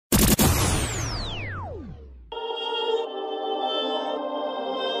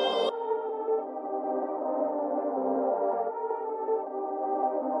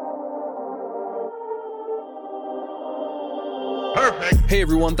Hey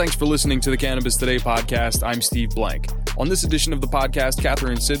everyone, thanks for listening to the Cannabis Today podcast. I'm Steve Blank. On this edition of the podcast,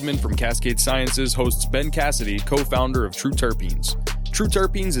 Catherine Sidman from Cascade Sciences hosts Ben Cassiday, co-founder of True Terpenes. True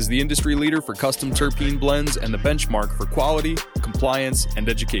Terpenes is the industry leader for custom terpene blends and the benchmark for quality, compliance, and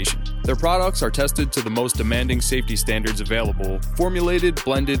education. Their products are tested to the most demanding safety standards available, formulated,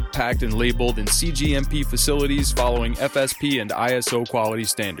 blended, packed, and labeled in CGMP facilities following FSP and ISO quality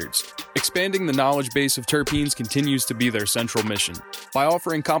standards. Expanding the knowledge base of terpenes continues to be their central mission. By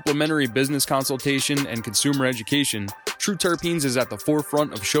offering complimentary business consultation and consumer education, True Terpenes is at the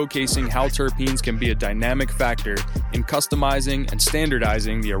forefront of showcasing how terpenes can be a dynamic factor in customizing and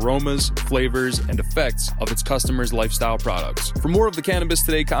standardizing the aromas, flavors, and effects of its customers' lifestyle products. For more of the Cannabis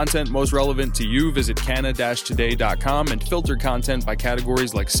Today content most relevant to you, visit canna-today.com and filter content by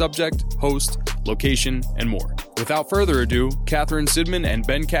categories like subject, host, location, and more. Without further ado, Catherine Sidman and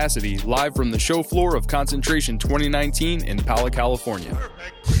Ben Cassiday live from the show floor of Concentration 2019 in Pala, California.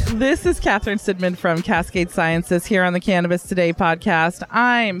 This is Catherine Sidman from Cascade Sciences here on the Cannabis Today podcast.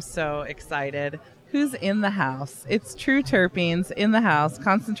 I'm so excited. Who's in the house? It's True Terpenes in the house,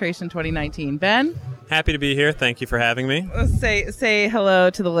 Concentration 2019. Ben? Happy to be here. Thank you for having me. Say hello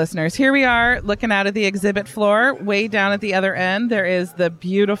to the listeners. Here we are looking out at the exhibit floor. Way down at the other end, there is the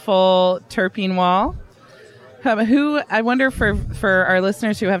beautiful terpene wall. I wonder for our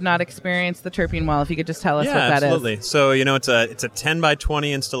listeners who have not experienced the terpene wall, if you could just tell us what that absolutely. is. So, it's a 10 by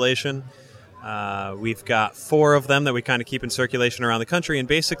 20 installation. We've got 4 of them that we kind of keep in circulation around the country, and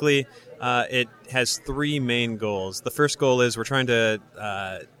basically it has 3 main goals. The first goal is we're trying to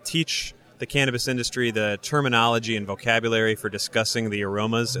teach the cannabis industry the terminology and vocabulary for discussing the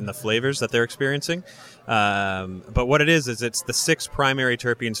aromas and the flavors that they're experiencing. But what it is it's the 6 primary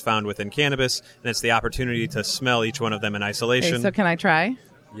terpenes found within cannabis, and it's the opportunity to smell each one of them in isolation. Okay, so can I try?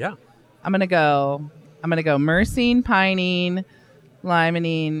 Yeah. I'm gonna go myrcene, pinene,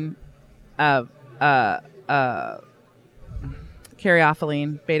 limonene,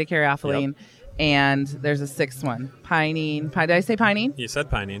 caryophyllene, beta caryophyllene, and there's a 6th one, pinene. Did I say pinene? You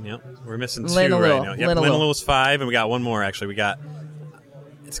said pinene. Yep. We're missing 2 linalool, right now. Yep. Linalool's 5, and we got 1 more actually. We got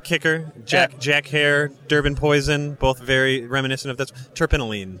it's a kicker. Jack Hare, Durban Poison, both very reminiscent of this.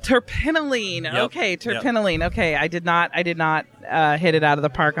 Terpenylene. Yep. Okay, terpenylene. Yep. Okay, I did not hit it out of the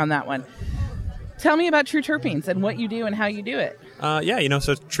park on that one. Tell me about True Terpenes and what you do and how you do it.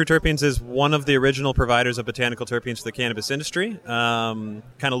 So True Terpenes is one of the original providers of botanical terpenes to the cannabis industry. Kind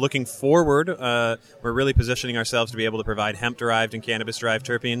of looking forward, we're really positioning ourselves to be able to provide hemp-derived and cannabis-derived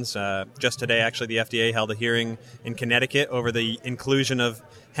terpenes. Just today, actually, the FDA held a hearing in Connecticut over the inclusion of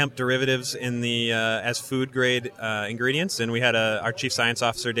hemp derivatives in the as food-grade ingredients, and we had our Chief Science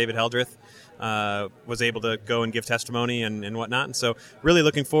Officer, David Heldreth, was able to go and give testimony and whatnot. And so really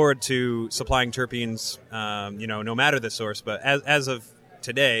looking forward to supplying terpenes, no matter the source. But as of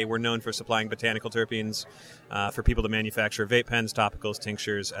today, we're known for supplying botanical terpenes for people to manufacture vape pens, topicals,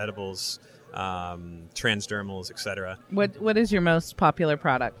 tinctures, edibles, transdermals, etc. What is your most popular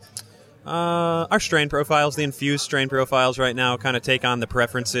product? Our strain profiles, the infused strain profiles right now kind of take on the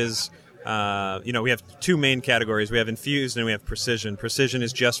preferences. We have 2 main categories. We have infused and we have precision. Precision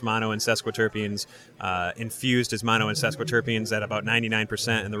is just mono and sesquiterpenes. Infused is mono and sesquiterpenes at about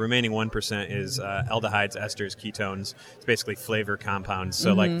 99%, and the remaining 1% is aldehydes, esters, ketones. It's basically flavor compounds.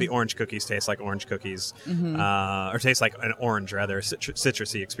 So like the orange cookies taste like orange cookies, or taste like an orange, rather, a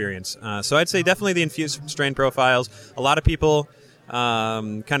citrusy experience. So I'd say definitely the infused strain profiles. A lot of people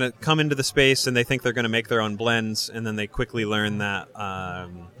kind of come into the space and they think they're going to make their own blends, and then they quickly learn that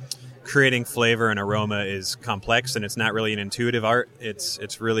creating flavor and aroma is complex, and it's not really an intuitive art.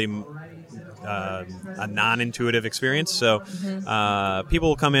 It's really a non-intuitive experience. So people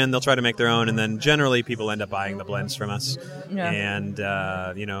will come in, they'll try to make their own, and then generally people end up buying the blends from us. Yeah. And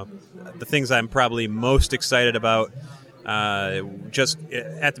the things I'm probably most excited about, just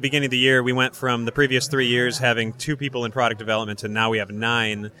at the beginning of the year, we went from the previous 3 years having 2 people in product development to now we have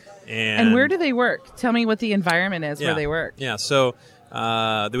 9. And where do they work? Tell me what the environment is where they work. Yeah, so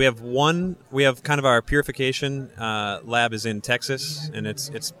we have kind of our purification lab is in Texas, and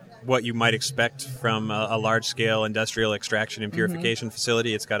it's what you might expect from a large-scale industrial extraction and purification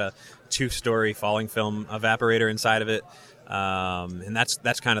facility. It's got a 2-story falling film evaporator inside of it, and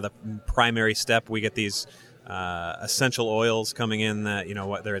that's kind of the primary step. We get these essential oils coming in that,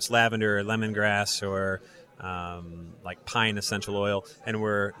 whether it's lavender or lemongrass or like pine essential oil, and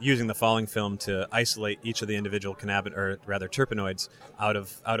we're using the falling film to isolate each of the individual terpenoids out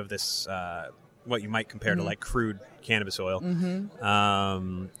of this what you might compare to like crude cannabis oil.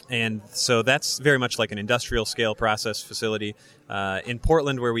 Mm-hmm. And so that's very much like an industrial scale process facility. In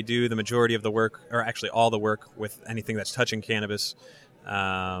Portland, where we do the majority of the work, or actually all the work with anything that's touching cannabis,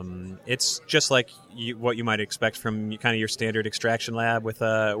 it's just like what you might expect from kind of your standard extraction lab with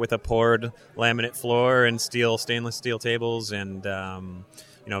a poured laminate floor and stainless steel tables and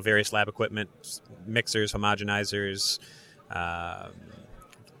various lab equipment, mixers, homogenizers.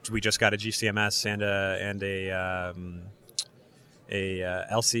 We just got a GCMS and a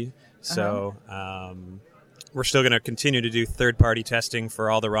LC, so we're still going to continue to do third-party testing for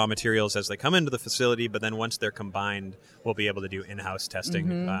all the raw materials as they come into the facility. But then once they're combined, we'll be able to do in-house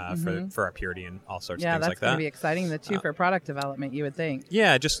testing for our purity and all sorts of things like that. Yeah, that's going to be exciting too for product development, you would think.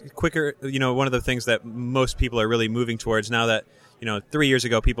 Yeah, just quicker. One of the things that most people are really moving towards now that 3 years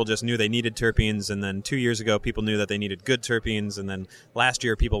ago, people just knew they needed terpenes, and then 2 years ago, people knew that they needed good terpenes, and then last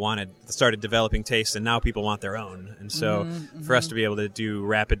year, people started developing tastes, and now people want their own. And so, for us to be able to do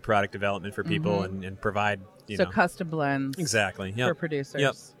rapid product development for people and provide, custom blends, exactly, for producers.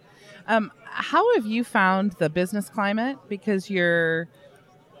 Yep. How have you found the business climate? Because you're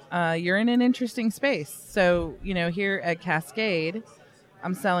in an interesting space. So, here at Cascade,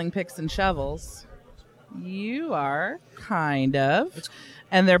 I'm selling picks and shovels. You are kind of,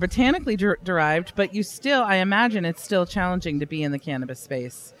 and they're botanically derived, but you still, I imagine it's still challenging to be in the cannabis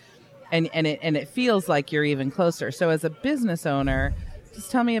space, and it feels like you're even closer. So as a business owner,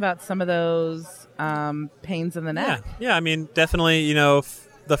 just tell me about some of those pains in the neck. Yeah. I mean, definitely,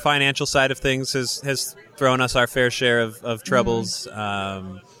 the financial side of things has thrown us our fair share of troubles.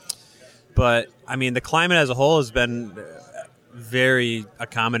 But I mean, the climate as a whole has been very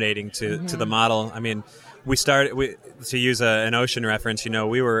accommodating to the model. I mean, to use an ocean reference,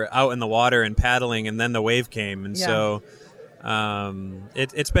 we were out in the water and paddling, and then the wave came, and so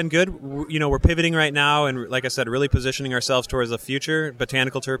it's been good. We're pivoting right now, and like I said, really positioning ourselves towards the future.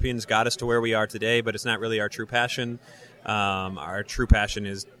 Botanical terpenes got us to where we are today, but it's not really our true passion. Our true passion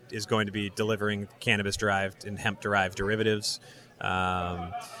is going to be delivering cannabis-derived and hemp-derived derivatives.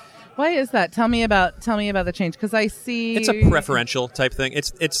 Why is that? Tell me about the change, because I see it's a preferential type thing.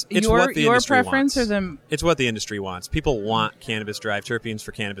 It's what the industry preference wants. Or the... It's what the industry wants. People want cannabis-derived terpenes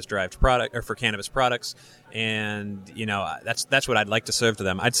for cannabis-derived product or for cannabis products, and that's what I'd like to serve to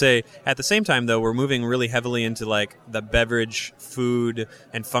them. I'd say at the same time, though, we're moving really heavily into like the beverage, food,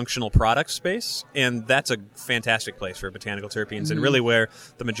 and functional product space, and that's a fantastic place for botanical terpenes, and really where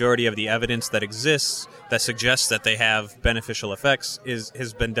the majority of the evidence that exists that suggests that they have beneficial effects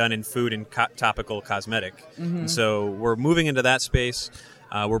has been done in food and topical cosmetic. And so we're moving into that space.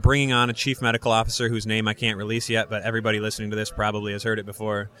 We're bringing on a chief medical officer whose name I can't release yet, but everybody listening to this probably has heard it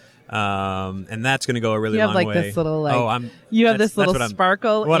before. And that's going to go a really long way. You have this little you have this little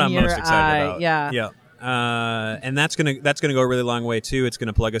sparkle in your eye. What I'm most excited about. Yeah. And that's going to go a really long way too. It's going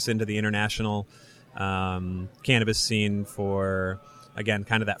to plug us into the international cannabis scene for, again,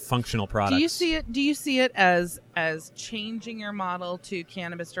 kind of that functional product. Do you see it as changing your model to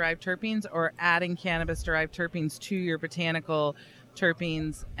cannabis derived terpenes, or adding cannabis derived terpenes to your botanical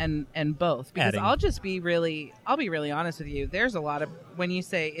terpenes, and both? Because I'll be really honest with you. There's a lot of, when you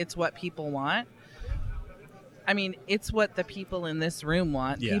say it's what people want, I mean, it's what the people in this room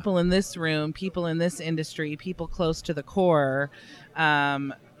want. Yeah. People in this room, people in this industry, people close to the core,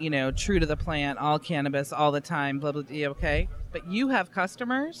 true to the plant, all cannabis, all the time, blah, blah, blah, okay? But you have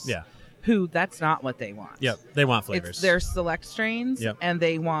customers who that's not what they want. Yep, they want flavors. It's their select strains, and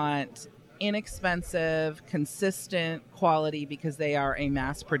they want inexpensive, consistent quality because they are a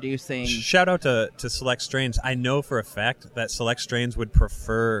mass-producing. Shout out to Select Strains. I know for a fact that Select Strains would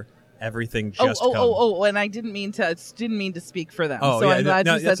prefer everything just and I didn't mean to speak for them. I'm glad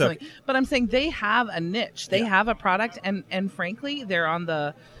you said something. Okay. But I'm saying they have a niche. They have a product, and frankly, they're on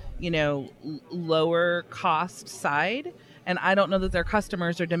the lower cost side. And I don't know that their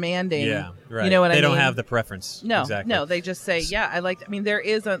customers are demanding. Yeah, right. You know what I mean? They don't have the preference. No, exactly. No. They just say, there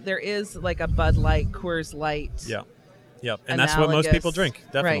is like a Bud Light, Coors Light. Yep. And that's what most people drink.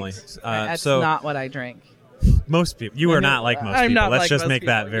 Definitely. Right. That's not what I drink. Most people. You are not like most people. Let's just make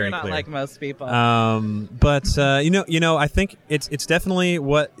that very clear. You're not like most people. But I think it's definitely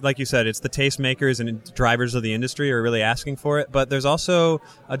what, like you said, it's the tastemakers and drivers of the industry are really asking for it. But there's also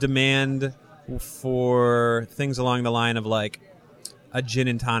a demand for things along the line of like a gin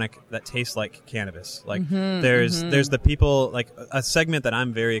and tonic that tastes like cannabis. Like there's the people, like a segment that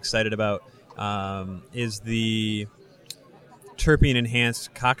I'm very excited about is the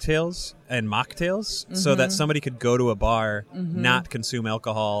terpene-enhanced cocktails and mocktails so that somebody could go to a bar, not consume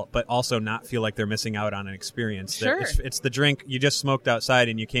alcohol, but also not feel like they're missing out on an experience. Sure. It's the drink you just smoked outside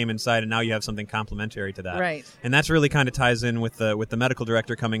and you came inside and now you have something complementary to that. Right. And that's really kind of ties in with the medical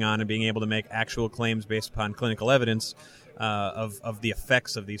director coming on and being able to make actual claims based upon clinical evidence of the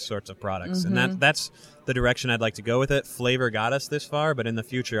effects of these sorts of products. And that's the direction I'd like to go with it. Flavor got us this far, but in the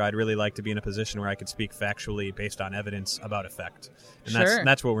future, I'd really like to be in a position where I could speak factually based on evidence about effect. And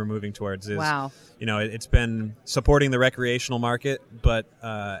that's what we're moving towards. Is, wow. It's been supporting the recreational market, but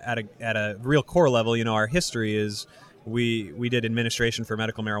at a real core level, our history is we did administration for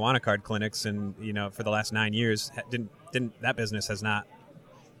medical marijuana card clinics, and for the last 9 years, that business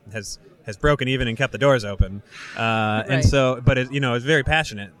has broken even and kept the doors open, and so. But it's very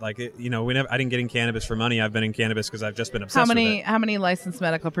passionate. Like I didn't get in cannabis for money. I've been in cannabis because I've just been obsessed with it. How many licensed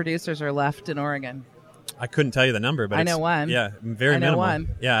medical producers are left in Oregon? I couldn't tell you the number, but I know one. Yeah, very minimal. I know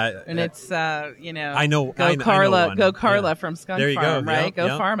one. Yeah, and it's I know. Go Carla. Go Carla from Skunk there you Farm, go. right? Yep, go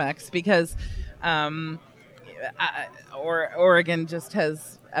yep. Pharmex, because Oregon just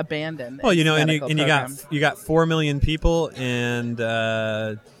has abandoned. Well, its and you got 4 million people, and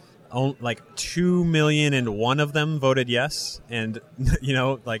like 2 million and one of them voted yes, and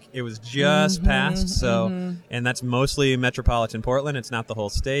it was just passed. So, and that's mostly metropolitan Portland. It's not the whole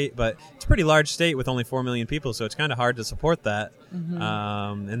state, but it's a pretty large state with only 4 million people. So it's kind of hard to support that.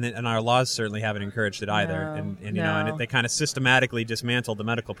 And our laws certainly haven't encouraged it either. No. And they kind of systematically dismantled the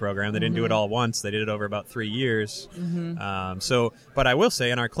medical program. They didn't do it all once. They did it over about 3 years. But I will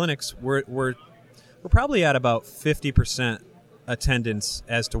say in our clinics, we're probably at about 50% attendance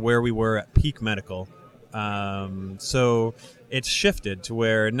as to where we were at peak medical. So it's shifted to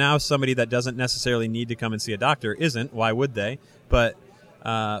where now somebody that doesn't necessarily need to come and see a doctor isn't. Why would they? But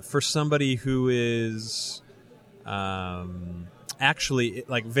for somebody who is actually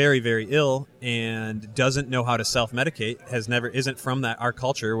like very, very ill and doesn't know how to self-medicate, isn't from our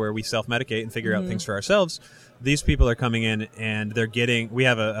culture where we self-medicate and figure out things for ourselves. These people are coming in and we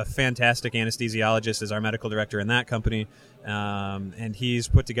have a fantastic anesthesiologist as our medical director in that company. And he's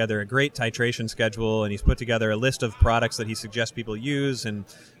put together a great titration schedule, and he's put together a list of products that he suggests people use. And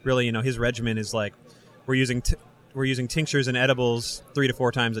really, his regimen is like, we're using tinctures and edibles 3 to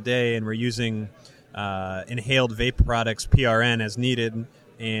 4 times a day, and we're using inhaled vape products, PRN, as needed.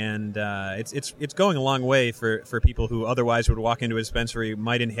 And it's going a long way for people who otherwise would walk into a dispensary,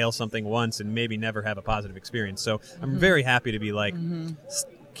 might inhale something once, and maybe never have a positive experience. So I'm very happy to be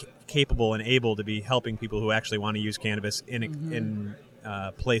capable and able to be helping people who actually want to use cannabis in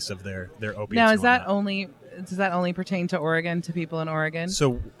place of their opiates. Now, does that only pertain to Oregon, to people in Oregon?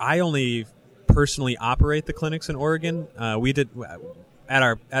 So I only personally operate the clinics in Oregon. We did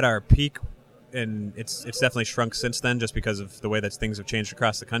at our peak. And it's definitely shrunk since then, just because of the way that things have changed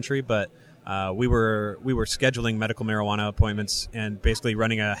across the country. But we were scheduling medical marijuana appointments and basically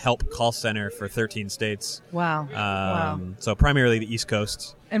running a help call center for 13 states. Wow! Wow! So primarily the East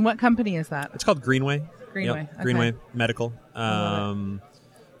Coast. And what company is that? It's called Greenway. Greenway. Yep, okay. Greenway Medical. And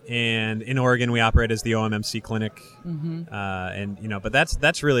in Oregon, we operate as the OMMC clinic. But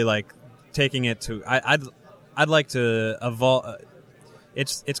that's really like taking it to. I'd like to evolve.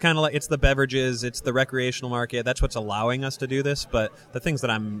 It's kind of like it's the beverages, it's the recreational market. That's what's allowing us to do this. But the things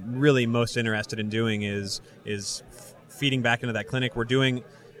that I'm really most interested in doing is feeding back into that clinic.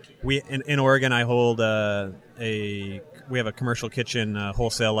 In Oregon, I hold we have a commercial kitchen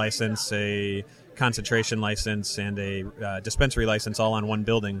wholesale license, a concentration license, and a dispensary license, all on one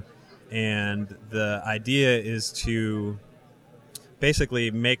building. And the idea is to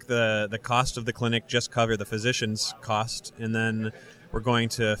basically make the cost of the clinic just cover the physician's cost, and then we're going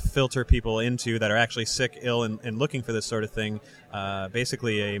to filter people into that are actually sick, ill, and looking for this sort of thing.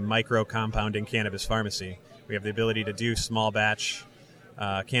 Basically, a micro-compounding cannabis pharmacy. We have the ability to do small batch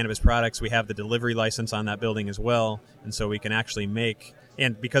cannabis products. We have the delivery license on that building as well, and so we can actually make.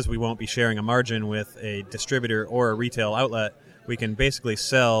 And because we won't be sharing a margin with a distributor or a retail outlet, we can basically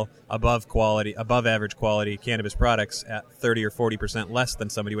sell above average quality cannabis products at 30 or 40% less than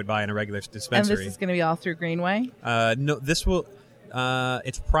somebody would buy in a regular dispensary. And this is going to be all through Greenway? No, this will.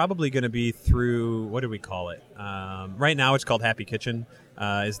 It's probably going to be through, what do we call it? Right now it's called Happy Kitchen,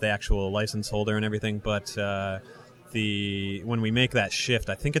 is the actual license holder and everything. But when we make that shift,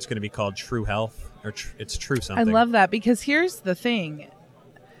 I think it's going to be called True Health, or it's True something. I love that, because here's the thing.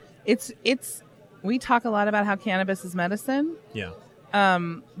 We talk a lot about how cannabis is medicine. Yeah.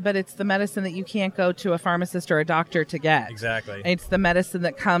 But it's the medicine that you can't go to a pharmacist or a doctor to get. Exactly. It's the medicine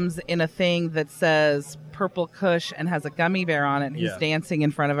that comes in a thing that says Purple Kush and has a gummy bear on it who's dancing in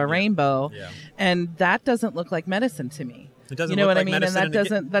front of a rainbow. Yeah. And that doesn't look like medicine to me. It doesn't You know look what like I mean? And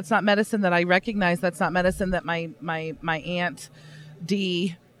medicine. that's not medicine that I recognize. That's not medicine that my Aunt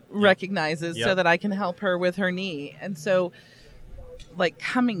D recognizes so that I can help her with her knee. And so, like,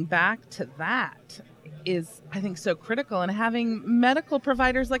 coming back to that is, I think, so critical, and having medical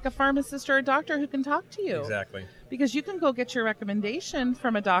providers like a pharmacist or a doctor who can talk to you. Exactly. Because you can go get your recommendation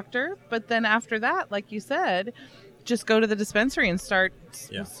from a doctor, but then after that, like you said, just go to the dispensary and start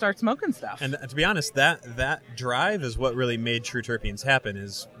smoking stuff. And to be honest, that drive is what really made True Terpenes happen.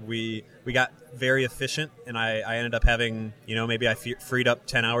 Is we got very efficient, and I ended up having, maybe I freed up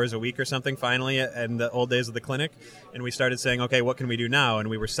 10 hours a week or something finally in the old days of the clinic, and we started saying, okay, what can we do now? And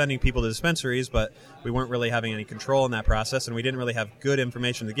we were sending people to dispensaries, but we weren't really having any control in that process, and we didn't really have good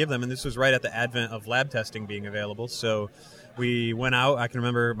information to give them. And this was right at the advent of lab testing being available, so we went out. I can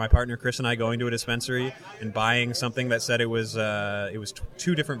remember my partner Chris and I going to a dispensary and buying something that said it was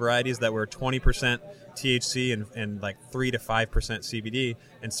two different varieties that were 20% THC and like 3 to 5% CBD,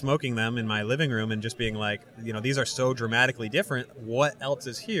 and smoking them in my living room and just being like, these are so dramatically different. What else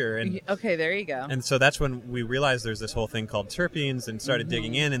is here? And okay, there you go. And so that's when we realized there's this whole thing called terpenes, and started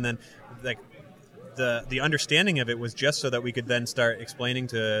digging in, and then like the understanding of it was just so that we could then start explaining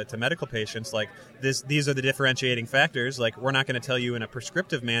to medical patients, like, these are the differentiating factors. Like, we're not going to tell you in a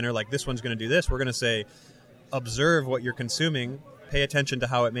prescriptive manner, like, this one's going to do this. We're going to say, observe what you're consuming, pay attention to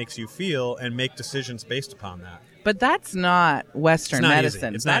how it makes you feel, and make decisions based upon that. But that's not Western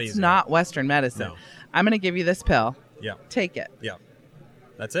medicine. That's not Western medicine. No. I'm going to give you this pill. Yeah. Take it. Yeah.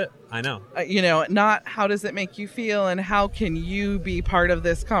 That's it. I know. Not how does it make you feel and how can you be part of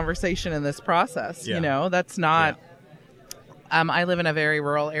this conversation in this process? Yeah. That's not. Yeah. I live in a very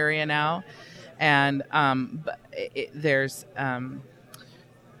rural area now, and there's a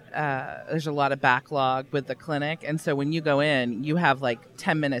lot of backlog with the clinic, and so when you go in, you have like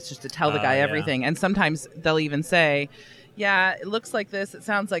 10 minutes just to tell the guy everything, and sometimes they'll even say, "Yeah, it looks like this. It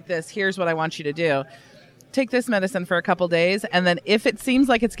sounds like this. Here's what I want you to do." Take this medicine for a couple days, and then if it seems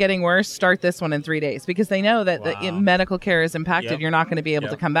like it's getting worse, start this one in 3 days, because they know that the medical care is impacted. Yep. You're not going to be able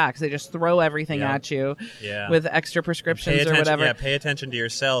to come back, because they just throw everything at you with extra prescriptions or whatever. Yeah, pay attention to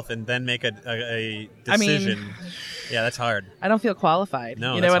yourself and then make a decision. Yeah, that's hard. I don't feel qualified.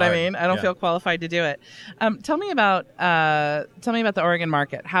 No, you know what hard. I mean? I don't feel qualified to do it. Tell me about the Oregon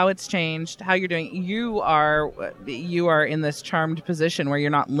market, how it's changed, how you're doing. You are in this charmed position where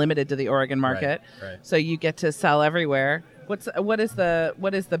you're not limited to the Oregon market, right. So you get to sell everywhere. What is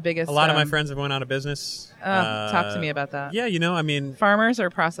the biggest? A lot of my friends have went out of business. Talk to me about that. Yeah, farmers or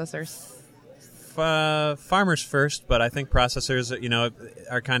processors. Farmers first, but I think processors,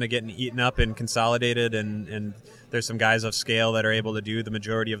 are kind of getting eaten up and consolidated, and there's some guys of scale that are able to do the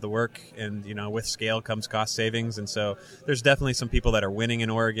majority of the work, and with scale comes cost savings, and so there's definitely some people that are winning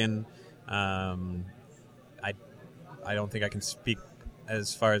in Oregon. I don't think I can speak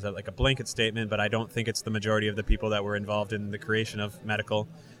as far as like a blanket statement, but I don't think it's the majority of the people that were involved in the creation of medical.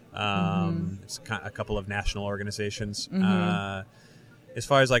 It's a couple of national organizations. As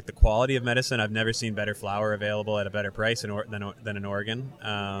far as like the quality of medicine, I've never seen better flower available at a better price than in Oregon.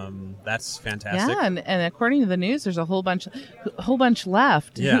 That's fantastic. Yeah, and according to the news, there's a whole bunch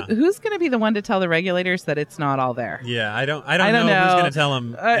left. Yeah. Who's going to be the one to tell the regulators that it's not all there? Yeah, I don't know who's going to tell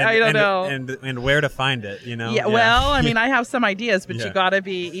them. I don't know. And where to find it. Yeah. Well, I mean, I have some ideas, but you got to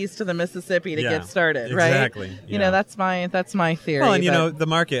be east of the Mississippi to get started, right? Exactly. That's my theory. Well, and the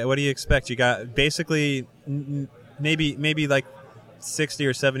market. What do you expect? You got basically maybe like 60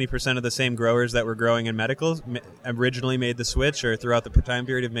 or 70% of the same growers that were growing in medical originally made the switch, or throughout the time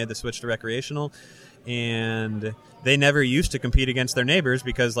period have made the switch to recreational, and they never used to compete against their neighbors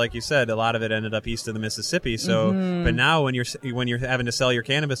because, like you said, a lot of it ended up east of the Mississippi. So, but now when you're having to sell your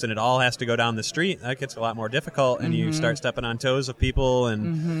cannabis and it all has to go down the street, that gets a lot more difficult, and you start stepping on toes of people,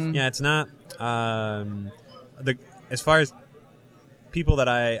 and it's not as far as people that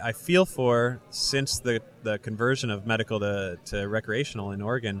I feel for since the conversion of medical to recreational in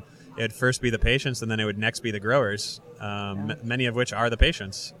Oregon. It would first be the patients, and then it would next be the growers, many of which are the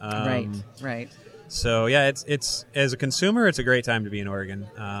patients. Right. So yeah, it's as a consumer, it's a great time to be in Oregon.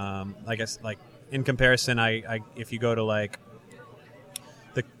 I guess like in comparison, I if you go to like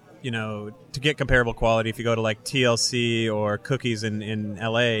to get comparable quality, if you go to like TLC or Cookies in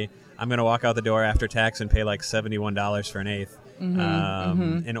LA, I'm going to walk out the door after tax and pay like $71 for an eighth.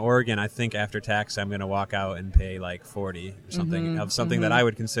 In Oregon, I think after tax, I'm going to walk out and pay like $40 or something of something that I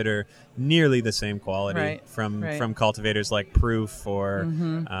would consider nearly the same quality from cultivators like Proof or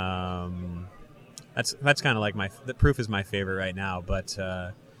that's kind of like the Proof is my favorite right now. But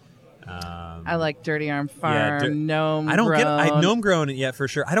I like Dirty Arm Farm, Gnome Gnome Grown yet for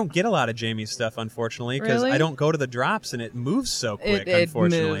sure. I don't get a lot of Jamie's stuff, unfortunately, because Really? I don't go to the drops and it moves so quick, It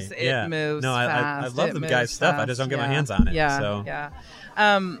unfortunately. moves. It moves No, I fast. love It the moves guy's stuff. I fast. just don't get my Yeah. hands on it. Yeah, So. yeah.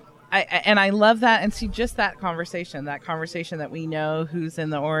 I love that, and see just that conversation that we know who's in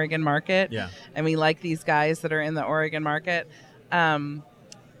the Oregon market, Yeah. and we like these guys that are in the Oregon market.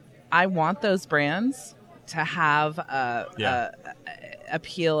 I want those brands to have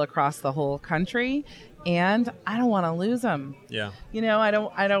appeal across the whole country, and I don't want to lose them. Yeah. You know, I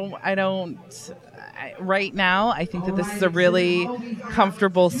don't. Right now, I think that this is a really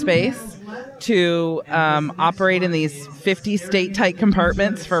comfortable space to operate in these 50 state-tight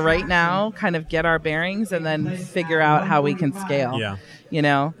compartments for right now, kind of get our bearings, and then figure out how we can scale. Yeah. You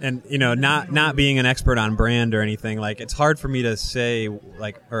know? And, not being an expert on brand or anything, like, it's hard for me to say,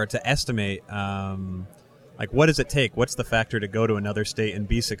 like, or to estimate, like, what does it take? What's the factor to go to another state and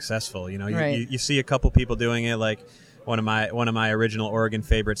be successful? Right. You see a couple people doing it, like one of my original Oregon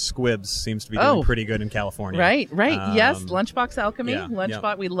favorites, Squibs, seems to be doing pretty good in California. Right. Yes, Lunchbox Alchemy. Yeah,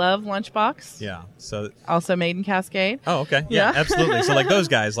 Lunchbox. We love Lunchbox. Yeah. So also made in Cascade. Oh, okay. Yeah, absolutely. So like those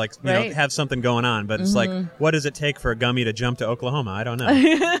guys, like Right. have something going on, but it's like, what does it take for a gummy to jump to Oklahoma? I don't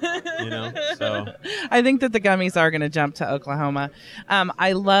know. So I think that the gummies are going to jump to Oklahoma.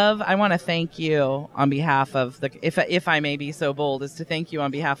 I want to thank you on behalf of if I may be so bold as to thank you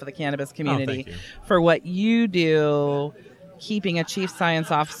on behalf of the cannabis community thank you. for what you do, keeping a chief science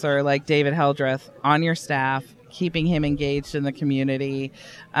officer like David Heldreth on your staff, keeping him engaged in the community,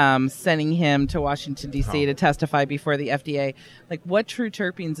 sending him to Washington, D.C. to testify before the FDA. Like what True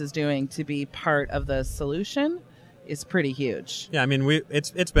Terpenes is doing to be part of the solution is pretty huge. Yeah, I mean,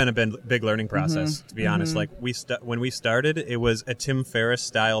 it's been a big learning process, to be honest. Like when we started, it was a Tim Ferriss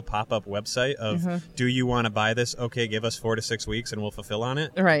style pop-up website of, do you want to buy this? Okay, give us 4 to 6 weeks and we'll fulfill on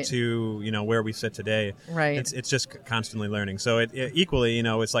it. Right. To where we sit today. Right. It's just constantly learning. So it equally,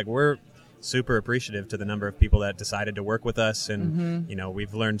 it's like we're super appreciative to the number of people that decided to work with us, and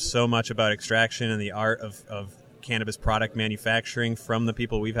we've learned so much about extraction and the art of cannabis product manufacturing from the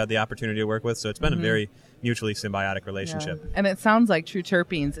people we've had the opportunity to work with. So it's been a very mutually symbiotic relationship. Yeah. And it sounds like True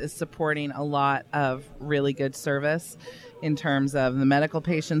Terpenes is supporting a lot of really good service in terms of the medical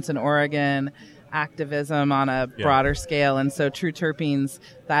patients in Oregon, activism on a broader scale. And so True Terpenes,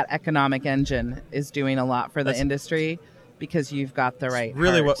 that economic engine, is doing a lot for the industry because you've got the right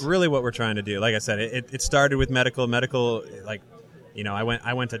heart. Really what we're trying to do. Like I said, it started with medical, like,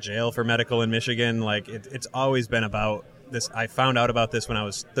 I went to jail for medical in Michigan. Like it's always been about this. I found out about this when I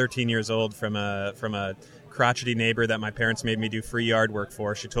was 13 years old from a crotchety neighbor that my parents made me do free yard work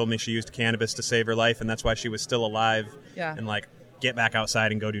for. She told me she used cannabis to save her life, and that's why she was still alive. Yeah. And like get back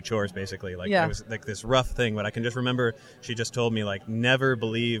outside and go do chores, basically. Like it was like this rough thing, but I can just remember she just told me, like, never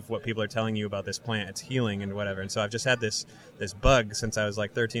believe what people are telling you about this plant. It's healing and whatever. And so I've just had this bug since I was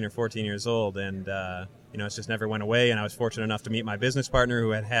like 13 or 14 years old, and it's just never went away. And I was fortunate enough to meet my business partner who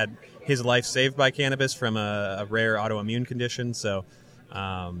had his life saved by cannabis from a rare autoimmune condition. So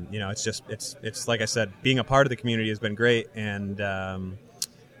it's like I said, being a part of the community has been great, and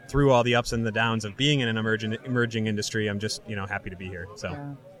through all the ups and the downs of being in an emerging industry, I'm just happy to be here. So,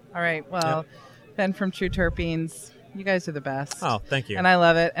 all right, well, Ben from True Terpenes, you guys are the best. Oh, thank you. And I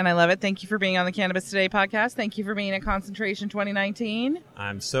love it. Thank you for being on the Cannabis Today podcast. Thank you for being at Concentration 2019.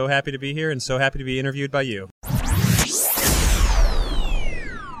 I'm so happy to be here and so happy to be interviewed by you.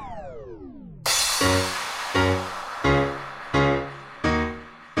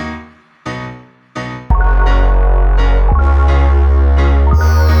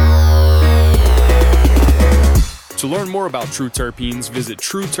 To learn more about True Terpenes, visit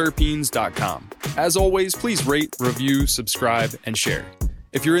trueterpenes.com. As always, please rate, review, subscribe, and share.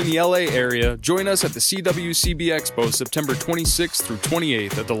 If you're in the LA area, join us at the CWCB Expo September 26th through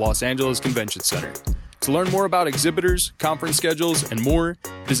 28th at the Los Angeles Convention Center. To learn more about exhibitors, conference schedules, and more,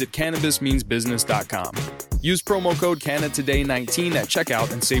 visit cannabismeansbusiness.com. Use promo code CannaToday19 at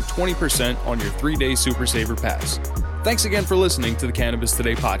checkout and save 20% on your 3-day Super Saver Pass. Thanks again for listening to the Cannabis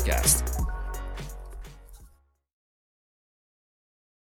Today podcast.